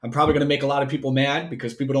I'm probably going to make a lot of people mad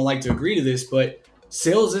because people don't like to agree to this, but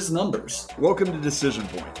sales is numbers. Welcome to Decision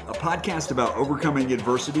Point, a podcast about overcoming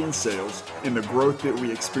adversity in sales and the growth that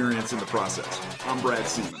we experience in the process. I'm Brad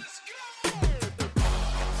Seaman.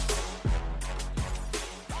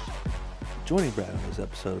 Joining Brad on this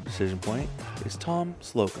episode of Decision Point is Tom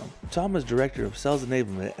Slocum. Tom is Director of Sales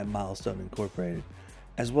Enablement at Milestone Inc,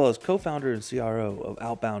 as well as co-founder and CRO of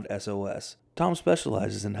Outbound SOS. Tom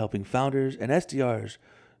specializes in helping founders and SDRs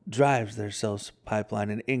drive their sales pipeline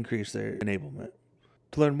and increase their enablement.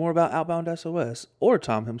 To learn more about Outbound SOS or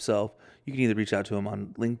Tom himself, you can either reach out to him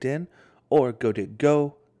on LinkedIn or go to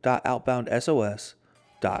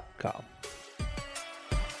go.outboundsos.com.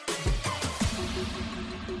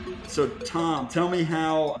 So Tom, tell me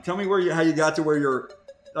how you got to where you're,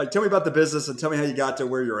 tell me about the business and tell me how you got to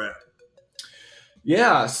where you're at.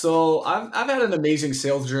 Yeah, so I've had an amazing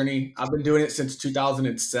sales journey. I've been doing it since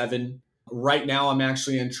 2007. Right now, I'm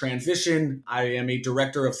actually in transition. I am a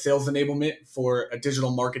director of sales enablement for a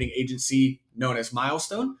digital marketing agency known as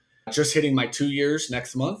Milestone, just hitting my 2 years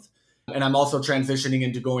next month. And I'm also transitioning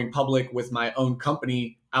into going public with my own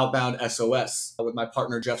company, Outbound SOS, with my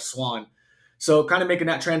partner, Jeff Swan. So kind of making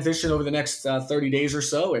that transition over the next 30 days or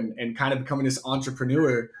so and kind of becoming this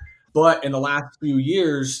entrepreneur. But in the last few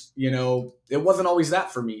years, it wasn't always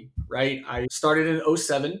that for me, right? I started in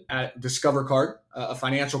 2007 at Discover Card, a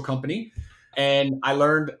financial company. And I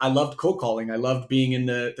loved cold calling. I loved being in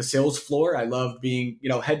the sales floor. I loved being,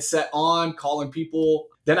 headset on, calling people.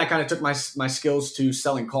 Then I kind of took my skills to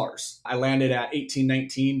selling cars. I landed at 18,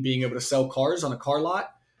 19, being able to sell cars on a car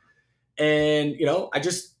lot. And,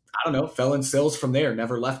 fell in sales from there,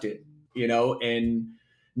 never left it, and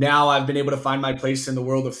now I've been able to find my place in the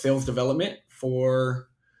world of sales development for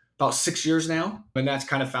about 6 years now. And that's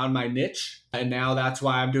kind of found my niche. And now that's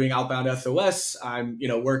why I'm doing Outbound SOS. I'm,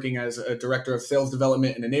 working as a director of sales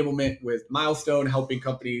development and enablement with Milestone, helping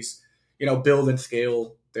companies, build and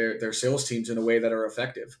scale their sales teams in a way that are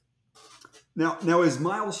effective. Now is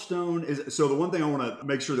Milestone, so the one thing I want to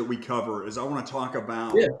make sure that we cover is I want to talk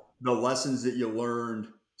about the lessons that you learned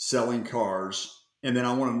selling cars. And then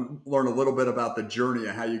I want to learn a little bit about the journey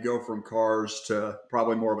of how you go from cars to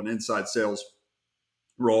probably more of an inside sales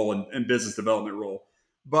role and business development role.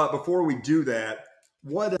 But before we do that,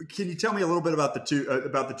 can you tell me a little bit about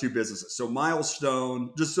the two businesses? So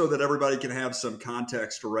Milestone, just so that everybody can have some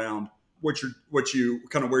context around what you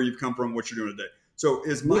kind of where you've come from, what you're doing today. So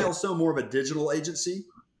is Milestone more of a digital agency?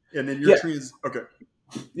 And then your okay.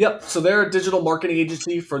 Yep. So they're a digital marketing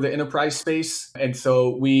agency for the enterprise space. And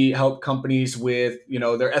so we help companies with,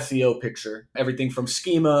 their SEO picture, everything from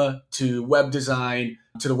schema to web design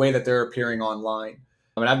to the way that they're appearing online.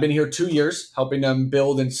 I've been here 2 years helping them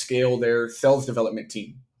build and scale their sales development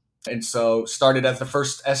team. And so started as the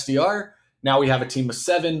first SDR. Now we have a team of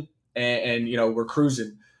 7 and we're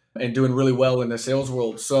cruising and doing really well in the sales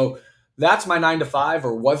world. So that's my 9 to 5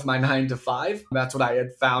 or was my 9 to 5. That's what I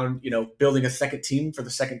had found, building a second team for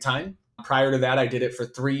the second time. Prior to that, I did it for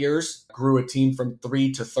 3 years, grew a team from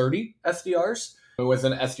 3 to 30 SDRs. I was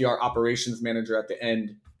an SDR operations manager at the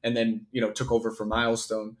end and then, took over for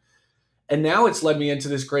Milestone. And now it's led me into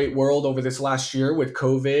this great world over this last year with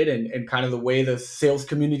COVID and kind of the way the sales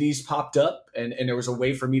communities popped up and there was a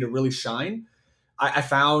way for me to really shine. I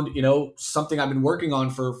found, something I've been working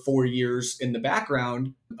on for 4 years in the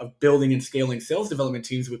background of building and scaling sales development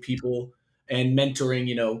teams with people and mentoring,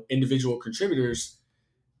 individual contributors.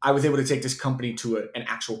 I was able to take this company to an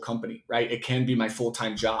actual company, right? It can be my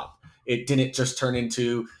full-time job. It didn't just turn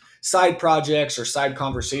into side projects or side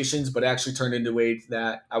conversations, but actually turned into ways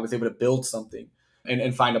that I was able to build something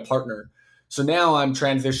and find a partner. So now I'm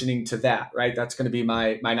transitioning to that, right? That's going to be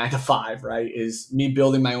my 9 to 5, right? Is me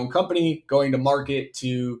building my own company, going to market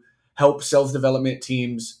to help sales development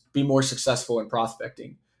teams be more successful in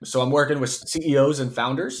prospecting. So I'm working with CEOs and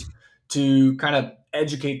founders to kind of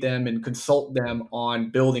educate them and consult them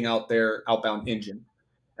on building out their outbound engine.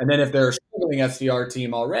 And then if they're a struggling SDR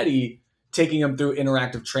team already, taking them through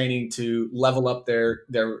interactive training to level up their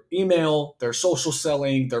email, their social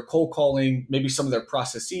selling, their cold calling, maybe some of their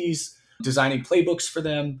processes, designing playbooks for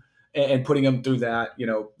them and putting them through that,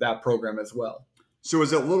 that program as well. So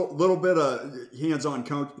is it a little bit of hands-on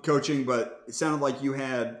coaching, but it sounded like you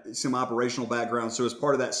had some operational background. So as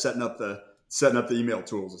part of that, setting up the email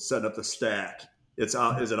tools, setting up the stack. Is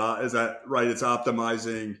that right? It's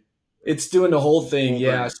optimizing. It's doing the whole thing.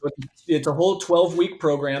 Yeah. So it's a whole 12-week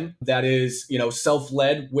program that is,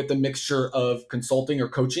 self-led with a mixture of consulting or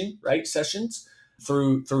coaching, right? Sessions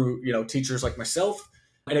through, teachers like myself.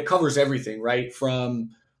 And it covers everything, right?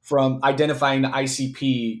 From identifying the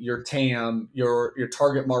ICP, your TAM, your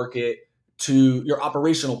target market, to your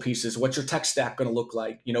operational pieces. What's your tech stack going to look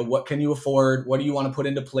like? What can you afford? What do you want to put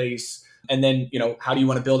into place? And then, how do you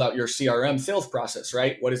want to build out your CRM sales process,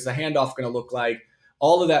 right? What is the handoff going to look like?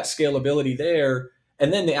 All of that scalability there.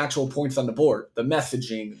 And then the actual points on the board, the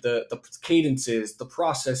messaging, the cadences, the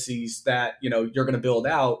processes that, you're going to build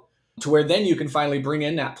out to where then you can finally bring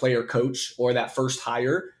in that player coach or that first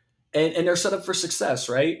hire and they're set up for success,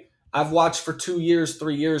 right? I've watched for 2 years,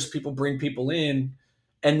 3 years, people bring people in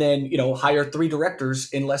and then, hire 3 directors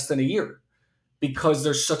in less than a year because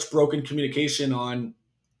there's such broken communication on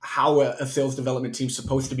how a sales development team's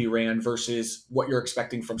supposed to be ran versus what you're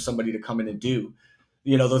expecting from somebody to come in and do.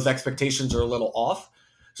 Those expectations are a little off.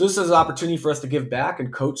 So this is an opportunity for us to give back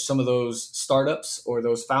and coach some of those startups or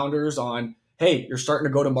those founders on, hey, you're starting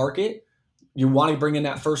to go to market. You want to bring in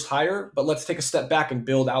that first hire, but let's take a step back and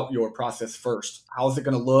build out your process first. How's it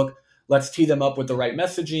going to look? Let's tee them up with the right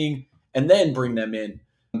messaging and then bring them in.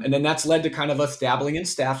 And then that's led to kind of us dabbling in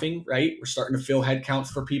staffing, right? We're starting to fill headcounts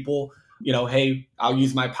for people. Hey, I'll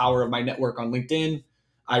use my power of my network on LinkedIn.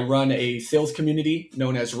 I run a sales community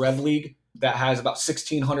known as Rev League that has about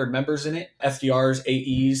 1,600 members in it, SDRs,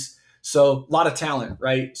 AEs. So a lot of talent,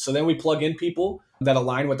 right? So then we plug in people that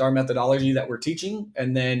align with our methodology that we're teaching.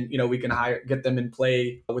 And then, we can get them in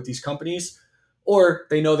play with these companies, or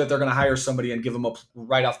they know that they're going to hire somebody and give them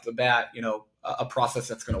right off the bat, a process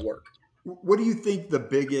that's going to work. What do you think the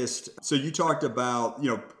biggest, so you talked about,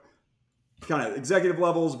 kind of executive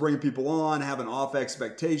levels, bringing people on, having off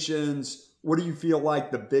expectations. What do you feel like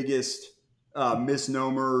the biggest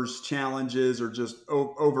misnomers, challenges, or just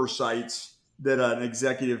oversights that an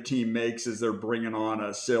executive team makes as they're bringing on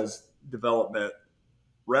a sales development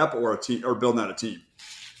rep or a team or building out a team?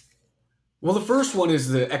 Well, the first one is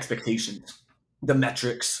the expectations, the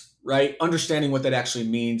metrics, right? Understanding what that actually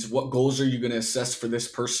means. What goals are you going to assess for this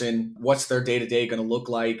person? What's their day-to-day going to look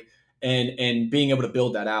like? And being able to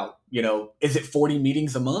build that out. Is it 40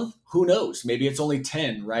 meetings a month? Who knows? Maybe it's only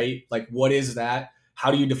 10, right? Like, what is that? How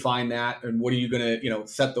do you define that? And what are you going to,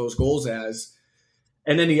 set those goals as?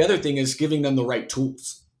 And then the other thing is giving them the right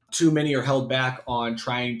tools. Too many are held back on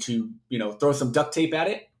trying to, throw some duct tape at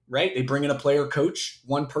it, right? They bring in a player coach,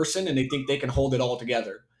 one person, and they think they can hold it all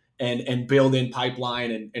together and build in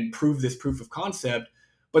pipeline and prove this proof of concept,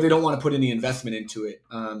 but they don't want to put any investment into it.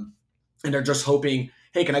 And they're just hoping,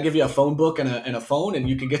 hey, can I give you a phone book and a phone and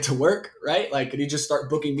you can get to work, right? Like, can you just start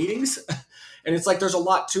booking meetings? And it's like, there's a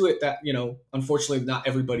lot to it that, unfortunately not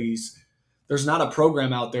there's not a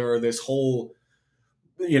program out there or this whole,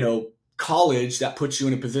 college that puts you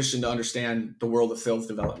in a position to understand the world of sales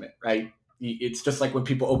development, right? It's just like when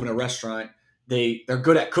people open a restaurant, they're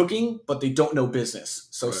good at cooking, but they don't know business.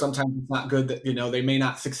 So right. Sometimes it's not good that, they may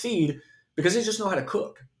not succeed because they just know how to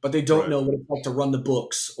cook, but they don't know what it's like to run the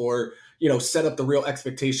books or, set up the real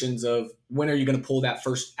expectations of when are you going to pull that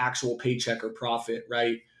first actual paycheck or profit,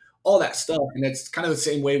 right? All that stuff. And it's kind of the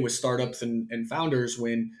same way with startups and founders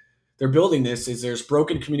when they're building this is there's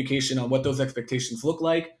broken communication on what those expectations look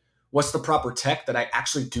like. What's the proper tech that I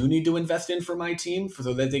actually do need to invest in for my team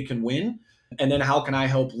so that they can win? And then how can I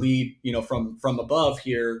help lead, from above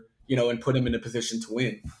here, and put them in a position to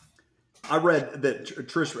win? I read that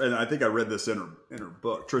Trish, and I think I read this in her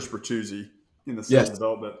book, Trish Bertuzzi in the sales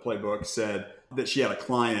development playbook said that she had a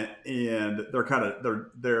client and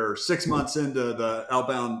they're 6 months into the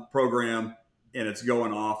outbound program and it's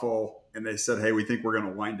going awful. And they said, hey, we think we're going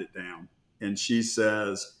to wind it down. And she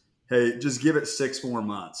says, hey, just give it 6 more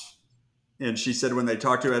months. And she said when they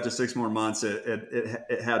talked to her after 6 more months,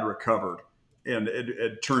 it had recovered and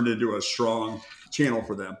it turned into a strong channel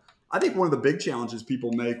for them. I think one of the big challenges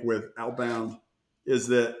people make with outbound is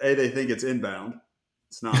that they think it's inbound.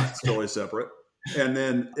 It's not. It's totally separate. And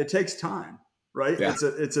then it takes time, right? Yeah.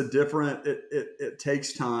 It's a different. It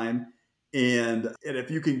takes time, and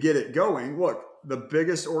if you can get it going, look, the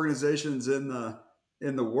biggest organizations in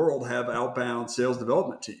the world have outbound sales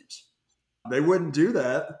development teams. They wouldn't do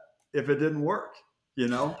that if it didn't work.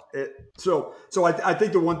 So I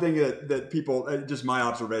think the one thing that people, just my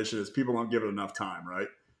observation is people don't give it enough time, right?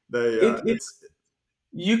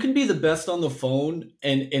 You can be the best on the phone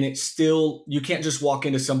and it's still, you can't just walk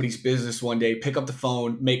into somebody's business one day, pick up the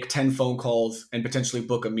phone, make 10 phone calls and potentially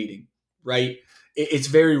book a meeting, right? It's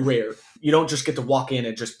very rare. You don't just get to walk in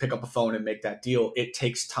and just pick up a phone and make that deal. It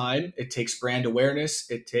takes time. It takes brand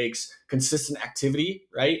awareness. It takes consistent activity,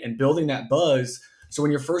 right? And building that buzz. So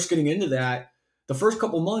when you're first getting into that, the first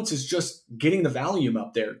couple months is just getting the volume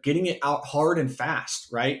up there, getting it out hard and fast,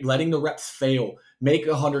 right? Letting the reps fail, make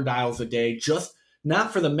 100 dials a day, just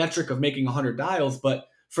not for the metric of making 100 dials, but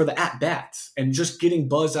for the at-bats and just getting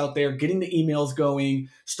buzz out there, getting the emails going,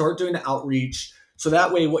 start doing the outreach, So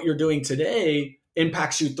that way, what you're doing today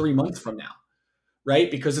impacts you 3 months from now,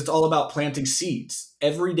 right? Because it's all about planting seeds.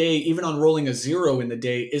 Every day, even on rolling a 0 in the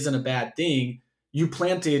day isn't a bad thing. You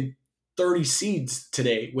planted 30 seeds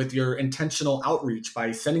today with your intentional outreach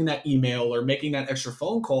by sending that email or making that extra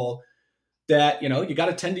phone call that, you got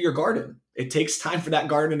to tend to your garden. It takes time for that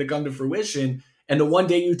garden to come to fruition. And the one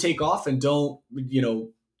day you take off and don't,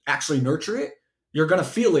 actually nurture it, you're going to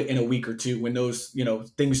feel it in a week or two when those,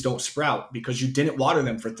 things don't sprout because you didn't water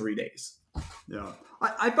them for 3 days. Yeah.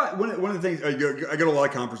 I find one of the things I go to a lot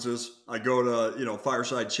of conferences. I go to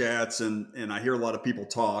fireside chats and I hear a lot of people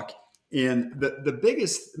talk. And the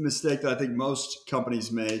biggest mistake that I think most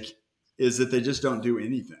companies make is that they just don't do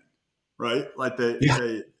anything, right? Like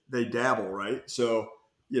they dabble, right? So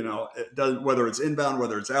it doesn't, whether it's inbound,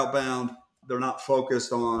 whether it's outbound, they're not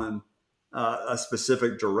focused on a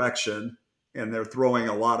specific direction, and they're throwing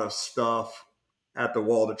a lot of stuff at the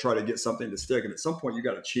wall to try to get something to stick. And at some point, you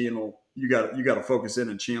got to channel. You got to focus in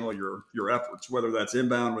and channel your efforts, whether that's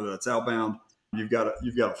inbound, whether that's outbound. You've got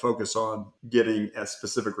to focus on getting a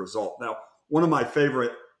specific result. Now, one of my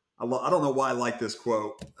favorite, I don't know why I like this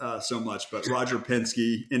quote so much, but Roger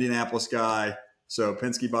Penske, Indianapolis guy. So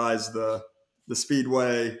Penske buys the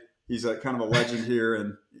Speedway. He's a kind of a legend here,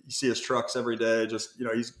 and you see his trucks every day. Just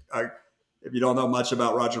if you don't know much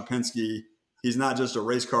about Roger Penske, he's not just a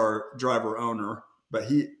race car driver owner, but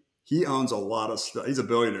he owns a lot of stuff. He's a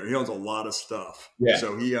billionaire. He owns a lot of stuff. Yeah.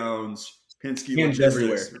 So he owns Penske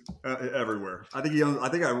Logistics everywhere. I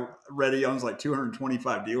think I read he owns like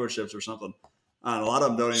 225 dealerships or something. And a lot of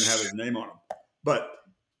them don't even have his name on them.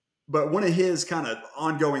 But one of his kind of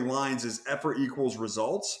ongoing lines is effort equals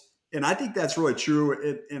results. And I think that's really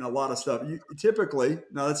true in a lot of stuff. Typically,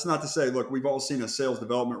 now that's not to say, look, we've all seen a sales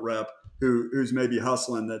development rep who's maybe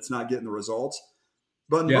hustling that's not getting the results.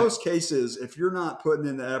 But in most cases, if you're not putting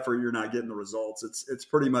in the effort, you're not getting the results. It's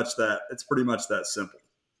pretty much that. It's pretty much that simple.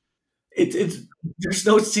 It's there's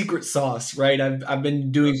no secret sauce, right? I've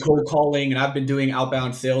been doing cold calling and I've been doing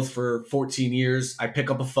outbound sales for 14 years. I pick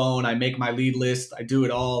up a phone, I make my lead list, I do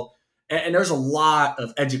it all. And there's a lot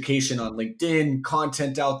of education on LinkedIn,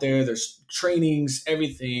 content out there. There's trainings,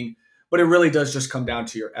 everything. But it really does just come down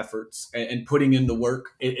to your efforts and putting in the work.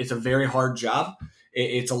 It's a very hard job.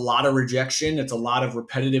 It's a lot of rejection. It's a lot of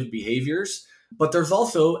repetitive behaviors. But there's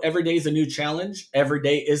also every day is a new challenge. Every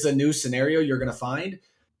day is a new scenario you're going to find.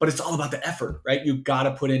 But it's all about the effort, right? You've got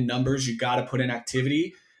to put in numbers. You've got to put in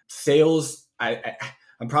activity. Sales,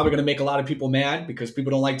 I'm probably going to make a lot of people mad because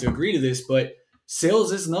people don't like to agree to this, but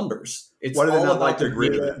sales is numbers. It's why do they not like to agree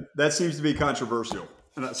to that? That seems to be controversial.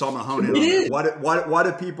 And so I'm going to hone in on that. Why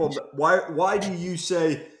do people, why do you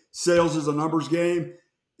say sales is a numbers game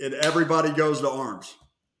and everybody goes to arms?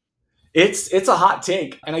 It's a hot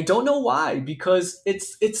take, and I don't know why, because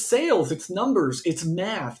it's sales, it's numbers, it's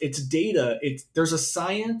math, it's data. There's a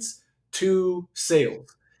science to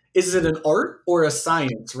sales. Is it an art or a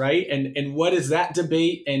science, right? And what is that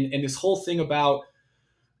debate and this whole thing about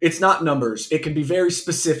it's not numbers. It can be very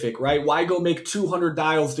specific, right? Why go make 200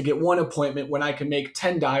 dials to get one appointment when I can make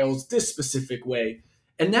 10 dials this specific way?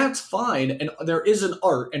 And that's fine. And there is an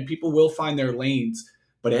art, and people will find their lanes.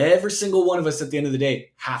 But every single one of us at the end of the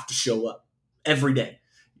day have to show up every day.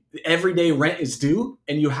 Every day rent is due,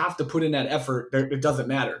 and you have to put in that effort. It doesn't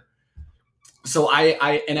matter. So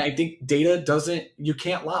I think data you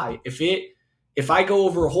can't lie. If I go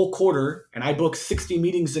over a whole quarter and I book 60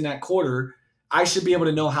 meetings in that quarter, I should be able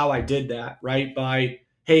to know how I did that, right?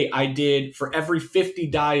 I did for every 50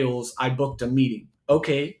 dials, I booked a meeting.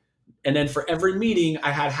 Okay. And then for every meeting,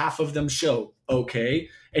 I had half of them show. Okay.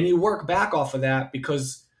 And you work back off of that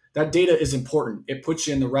because that data is important. It puts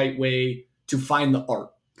you in the right way to find the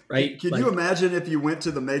art, right? Can you imagine if you went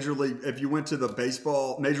to the Major League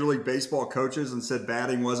Baseball coaches and said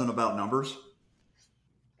batting wasn't about numbers?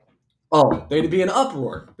 Oh, they'd be in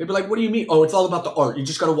uproar. They'd be like, what do you mean? Oh, it's all about the art. You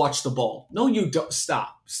just got to watch the ball. No, you don't.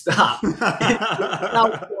 Stop.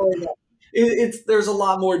 There's a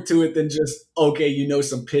lot more to it than just, okay,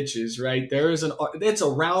 some pitches, right? It's a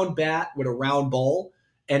round bat with a round ball.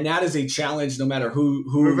 And that is a challenge no matter who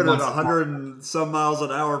moving at 100 and some miles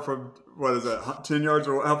an hour from, what is that, 10 yards?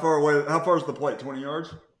 Or how far is the plate? 20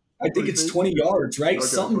 yards? I think it's 20 yards, right? Okay,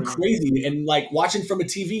 something crazy. And like watching from a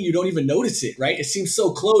TV, you don't even notice it, right? It seems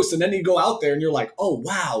so close. And then you go out there and you're like, oh,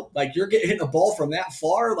 wow. Like you're hitting a ball from that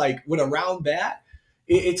far, like with a round bat.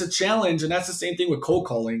 It's a challenge. And that's the same thing with cold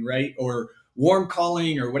calling, right? Or warm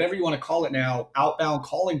calling or whatever you want to call it now. Outbound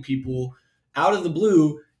calling people out of the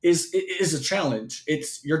blue is a challenge.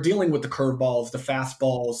 You're dealing with the curveballs, the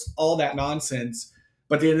fastballs, all that nonsense.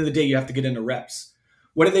 But at the end of the day, you have to get into reps.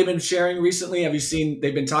 What have they been sharing recently? Have you seen,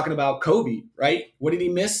 they've been talking about Kobe, right? What did he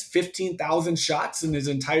miss? 15,000 shots in his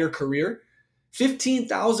entire career.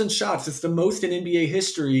 15,000 shots. It's the most in NBA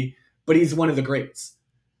history, but he's one of the greats.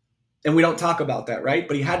 And we don't talk about that, right?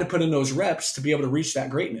 But he had to put in those reps to be able to reach that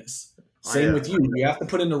greatness. Same with you. You have to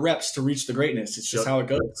put in the reps to reach the greatness. It's just how it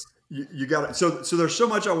goes. You got it. So there's so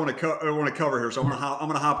much I want to cover here. So I'm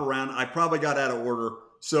gonna hop around. I probably got out of order.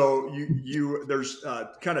 So there's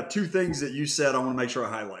kind of two things that you said I want to make sure I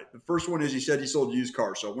highlight. The first one is you said you sold used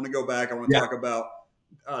cars. So I want to go back. I want to talk about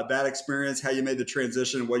that experience, how you made the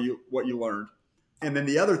transition, what you learned, and then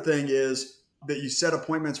the other thing is that you set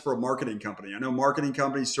appointments for a marketing company. I know marketing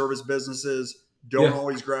companies, service businesses don't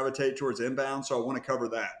always gravitate towards inbound. So I want to cover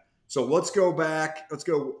that. So let's go back. Let's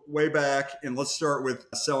go way back, and let's start with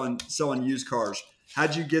selling used cars.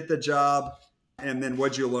 How'd you get the job, and then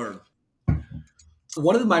what'd you learn?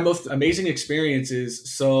 One of my most amazing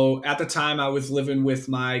experiences. So at the time, I was living with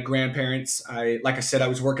my grandparents. Like I said, I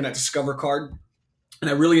was working at Discover Card, and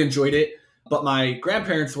I really enjoyed it. But my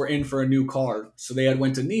grandparents were in for a new car, so they had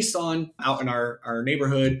went to Nissan out in our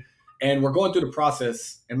neighborhood, and we're going through the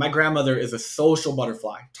process. And my grandmother is a social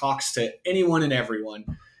butterfly, talks to anyone and everyone.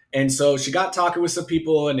 And so she got talking with some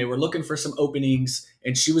people, and they were looking for some openings.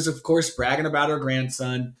 And she was, of course, bragging about her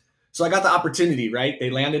grandson. So I got the opportunity, right? They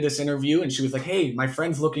landed this interview, and she was like, hey, my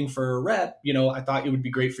friend's looking for a rep. I thought it would be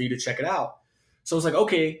great for you to check it out. So I was like,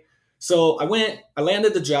 okay. So I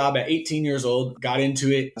landed the job at 18 years old, got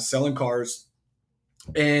into it, selling cars.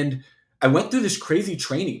 And I went through this crazy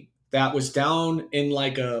training that was down in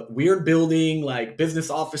like a weird building, like business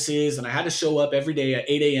offices. And I had to show up every day at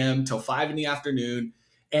 8 a.m. till 5 in the afternoon.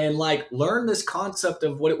 And like learn this concept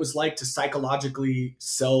of what it was like to psychologically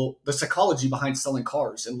sell, the psychology behind selling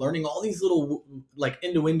cars, and learning all these little like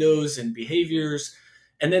innuendos and behaviors.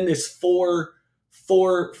 And then this four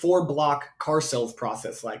block car sales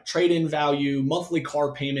process, like trade-in value, monthly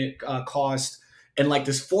car payment cost, and like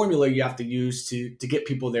this formula you have to use to get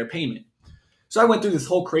people their payment. So I went through this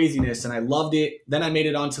whole craziness and I loved it. Then I made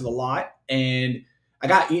it onto the lot, and I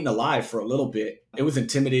got eaten alive for a little bit. It was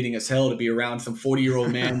intimidating as hell to be around some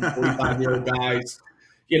 40-year-old men, 45-year-old guys,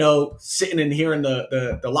 sitting and hearing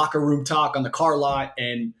the locker room talk on the car lot,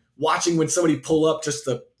 and watching when somebody pull up, just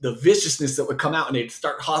the viciousness that would come out, and they'd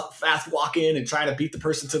start fast walking and trying to beat the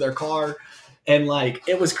person to their car. And like,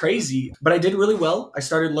 it was crazy, but I did really well. I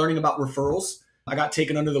started learning about referrals. I got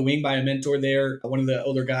taken under the wing by a mentor there, one of the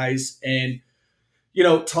older guys, and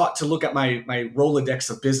taught to look at my Rolodex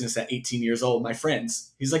of business at 18 years old, my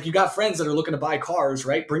friends. He's like, you got friends that are looking to buy cars,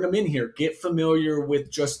 right? Bring them in here. Get familiar with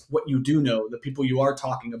just what you do know, the people you are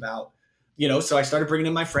talking about. So I started bringing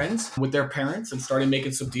in my friends with their parents and started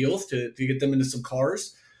making some deals to get them into some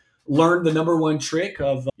cars. Learned the number one trick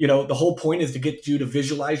of, the whole point is to get you to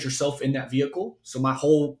visualize yourself in that vehicle. So my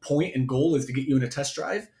whole point and goal is to get you in a test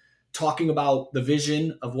drive, talking about the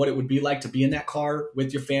vision of what it would be like to be in that car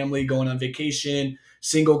with your family, going on vacation,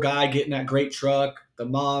 single guy getting that great truck, the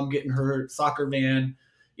mom getting her soccer van,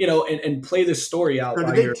 and play this story out.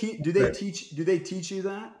 Now, do they teach you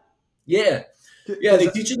that? Yeah. Yeah. They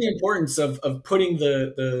teach you the importance of putting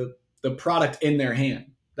the product in their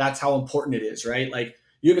hand. That's how important it is, right? Like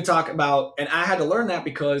you could talk about, and I had to learn that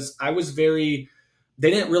because they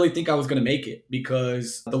didn't really think I was going to make it,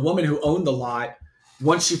 because the woman who owned the lot,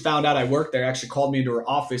 once she found out I worked there, actually called me into her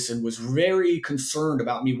office and was very concerned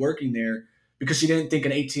about me working there, because she didn't think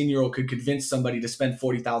an 18-year-old could convince somebody to spend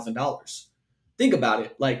 $40,000. Think about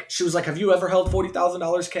it. Like, she was like, have you ever held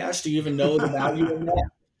 $40,000 cash? Do you even know the value of that?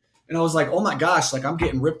 And I was like, oh my gosh, like I'm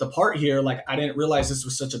getting ripped apart here. Like, I didn't realize this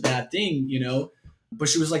was such a bad thing, But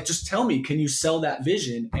she was like, just tell me, can you sell that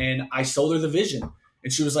vision? And I sold her the vision.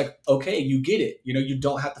 And she was like, okay, you get it. You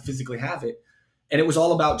don't have to physically have it. And it was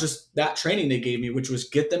all about just that training they gave me, which was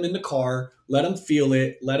get them in the car, let them feel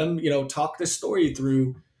it, let them, talk this story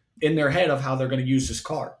through in their head of how they're going to use this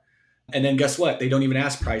car. And then guess what? They don't even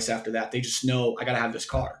ask price after that. They just know, I got to have this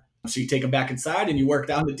car. So you take them back inside and you work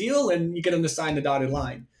down the deal and you get them to sign the dotted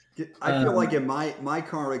line. I feel like in my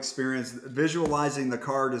car experience, visualizing the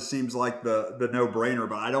car just seems like the no-brainer,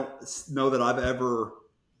 but I don't know that I've ever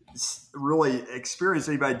really experienced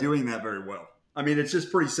anybody doing that very well. I mean, it's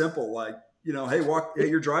just pretty simple. Like, hey,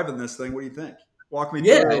 you're driving this thing. What do you think? Walk me through.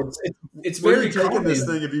 Yeah, it's very taking this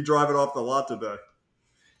thing if you drive it off the lot today.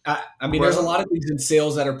 I mean, there's a lot of things in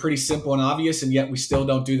sales that are pretty simple and obvious, and yet we still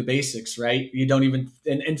don't do the basics, right? You don't even,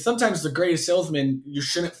 and sometimes the greatest salesman, you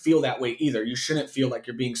shouldn't feel that way either. You shouldn't feel like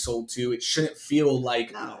you're being sold to. It shouldn't feel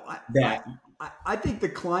like that. I think the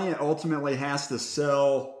client ultimately has to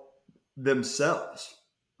sell themselves.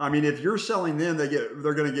 I mean, if you're selling them, they're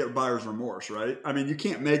going to get buyer's remorse, right? I mean, you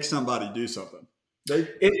can't make somebody do something.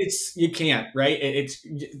 It's you can't, right? It's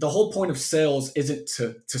the whole point of sales isn't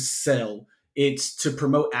to sell. It's to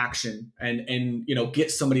promote action and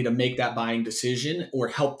get somebody to make that buying decision or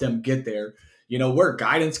help them get there. We're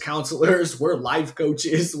guidance counselors, we're life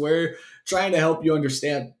coaches, we're trying to help you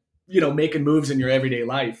understand, making moves in your everyday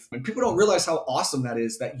life. And people don't realize how awesome that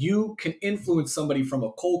is, that you can influence somebody from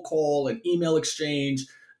a cold call, an email exchange,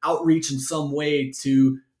 outreach in some way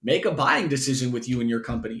to make a buying decision with you and your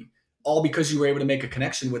company, all because you were able to make a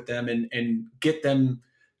connection with them and get them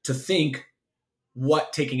to think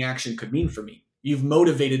what taking action could mean for me. You've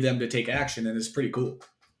motivated them to take action, and it's pretty cool.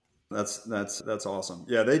 That's awesome.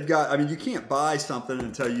 Yeah, they've got. I mean, you can't buy something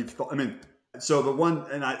until you've. So the one,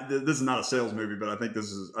 and this is not a sales movie, but I think this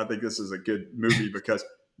is a good movie because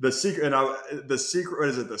the secret. What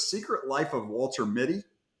is it? The Secret Life of Walter Mitty.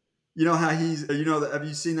 You know how he's. Have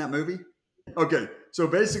you seen that movie? Okay, so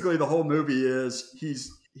basically the whole movie is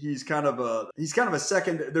he's kind of a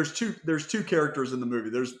second. There's two characters in the movie.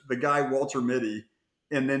 There's the guy Walter Mitty,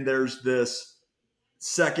 and then there's this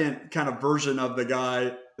second kind of version of the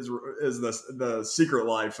guy is the Secret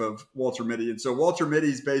Life of Walter Mitty. And so Walter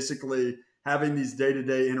Mitty's basically having these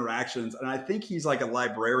day-to-day interactions, and I think he's like a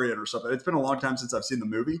librarian or something. It's been a long time since I've seen the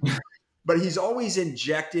movie, but he's always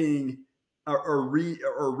injecting or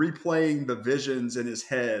replaying the visions in his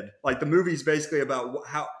head. Like the movie's basically about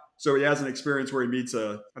how. So he has an experience where he meets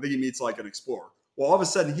like an explorer. Well, all of a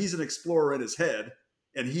sudden he's an explorer in his head,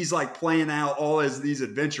 and he's like playing out all these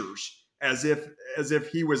adventures as if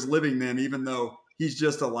he was living them, even though he's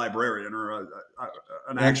just a librarian or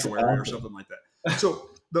an actuary or something like that. So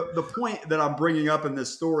the point that I'm bringing up in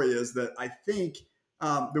this story is that I think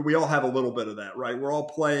that we all have a little bit of that, right? We're all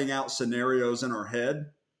playing out scenarios in our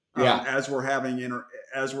head as we're having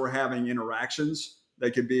interactions.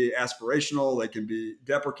 They can be aspirational, they can be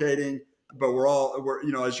deprecating, but we're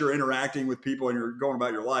as you're interacting with people and you're going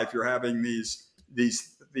about your life, you're having these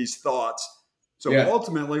thoughts. So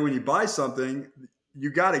ultimately, when you buy something, you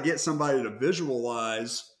got to get somebody to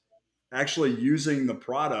visualize actually using the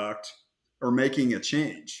product or making a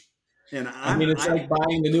change. And it's like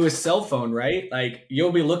buying the newest cell phone, right? Like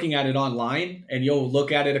you'll be looking at it online and you'll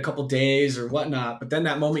look at it a couple days or whatnot. But then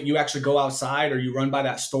that moment you actually go outside or you run by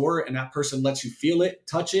that store and that person lets you feel it,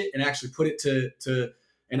 touch it, and actually put it to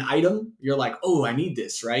an item, you're like, oh, I need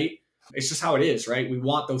this, right? It's just how it is, right? We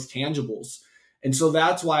want those tangibles. And so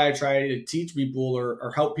that's why I try to teach people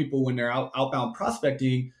or help people when they're outbound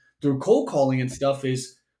prospecting through cold calling and stuff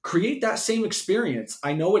is create that same experience.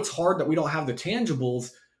 I know it's hard that we don't have the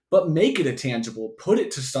tangibles, but make it a tangible, put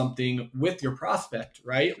it to something with your prospect,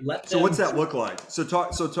 right? So what's that look like? So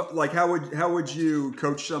like how would you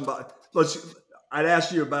coach somebody? I'd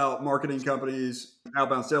ask you about marketing companies,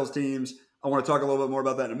 outbound sales teams. I want to talk a little bit more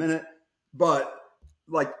about that in a minute, but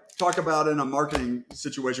like talk about in a marketing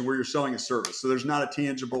situation where you're selling a service. So there's not a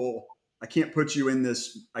tangible, I can't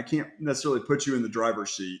necessarily put you in the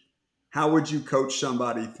driver's seat. How would you coach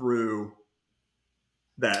somebody through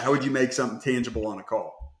that? How would you make something tangible on a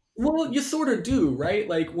call? Well, you sort of do, right?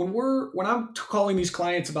 Like when I'm calling these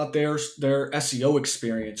clients about their SEO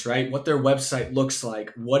experience, right? What their website looks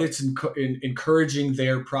like, what it's encouraging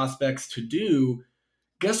their prospects to do.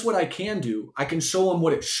 Guess what I can do? I can show them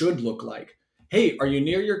what it should look like. Hey, are you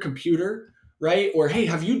near your computer, right? Or hey,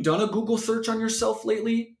 have you done a Google search on yourself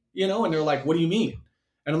lately? And they're like, what do you mean?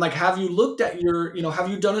 And I'm like, have you looked at have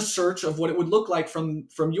you done a search of what it would look like from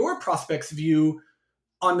your prospect's view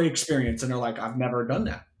on the experience? And they're like, I've never done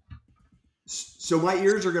that. So my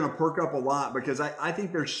ears are going to perk up a lot because I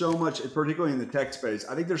think there's so much, particularly in the tech space,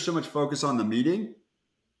 I think there's so much focus on the meeting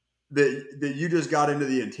that you just got into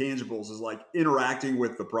the intangibles, is like interacting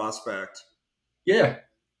with the prospect. Yeah.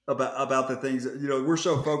 About the things that, we're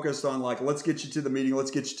so focused on, like, let's get you to the meeting,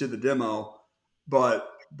 let's get you to the demo. But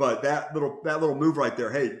that little move right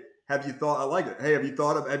there. Hey, have you thought, I like it. Hey, have you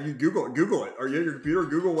Google it. Are you at your computer?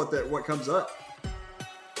 Google what comes up.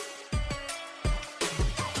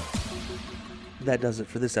 That does it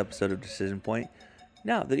for this episode of Decision Point.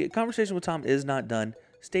 Now, the conversation with Tom is not done.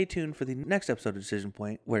 Stay tuned for the next episode of Decision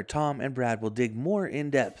Point, where Tom and Brad will dig more in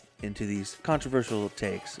depth into these controversial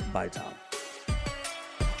takes by Tom.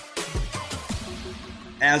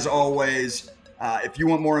 As always, if you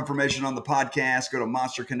want more information on the podcast, go to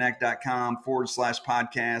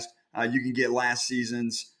monsterconnect.com/podcast. You can get last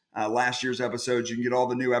year's episodes. You can get all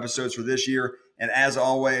the new episodes for this year. And as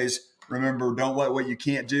always, remember, don't let what you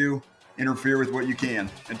can't do interfere with what you can.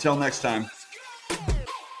 Until next time.